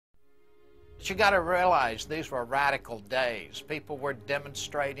But you got to realize these were radical days. People were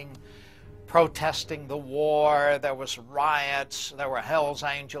demonstrating, protesting the war. There was riots. There were Hells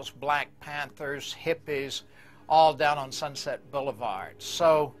Angels, Black Panthers, hippies, all down on Sunset Boulevard.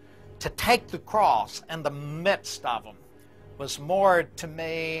 So to take the cross in the midst of them was more to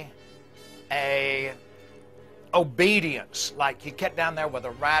me a obedience, like you get down there with the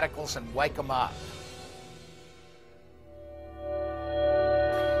radicals and wake them up.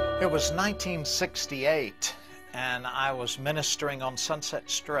 It was 1968, and I was ministering on Sunset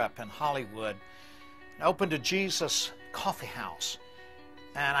Strip in Hollywood. I opened a Jesus coffee house,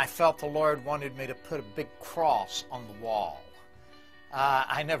 and I felt the Lord wanted me to put a big cross on the wall.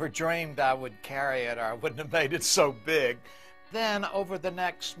 I never dreamed I would carry it, or I wouldn't have made it so big. Then, over the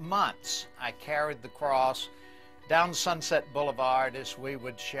next months, I carried the cross down Sunset Boulevard as we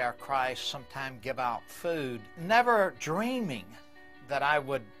would share Christ, sometime give out food, never dreaming that I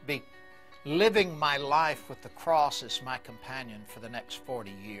would be living my life with the cross as my companion for the next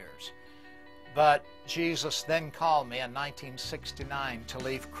 40 years. But Jesus then called me in 1969 to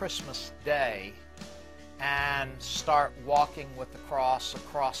leave Christmas Day and start walking with the cross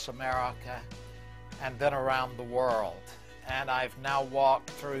across America and then around the world. And I've now walked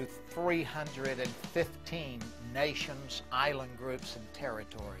through 315 nations, island groups, and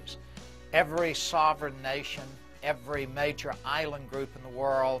territories. Every sovereign nation, every major island group in the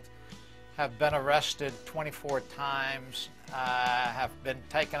world have been arrested 24 times, have been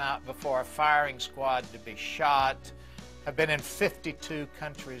taken out before a firing squad to be shot, have been in 52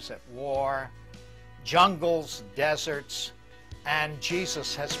 countries at war, jungles, deserts, and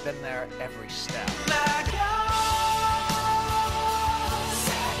Jesus has been there every step.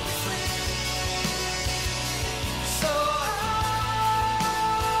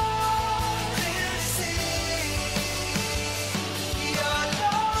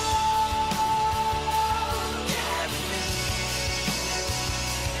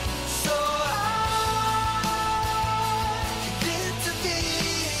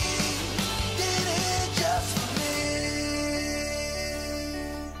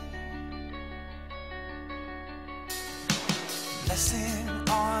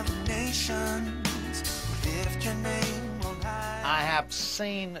 I have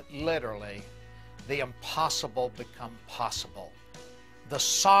seen literally the impossible become possible. The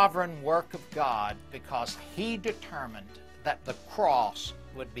sovereign work of God, because He determined that the cross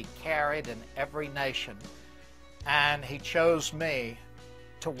would be carried in every nation, and He chose me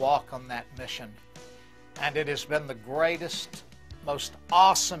to walk on that mission. And it has been the greatest, most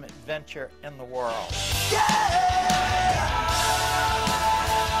awesome adventure in the world. Yeah!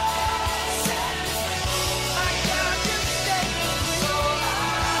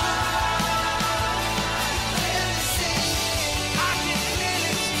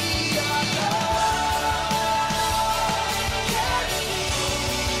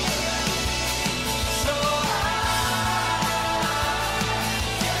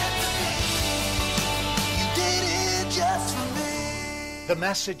 The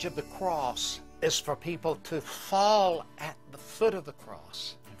message of the cross is for people to fall at the foot of the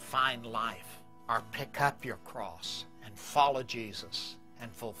cross and find life, or pick up your cross and follow Jesus and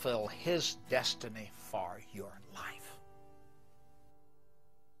fulfill His destiny for your life.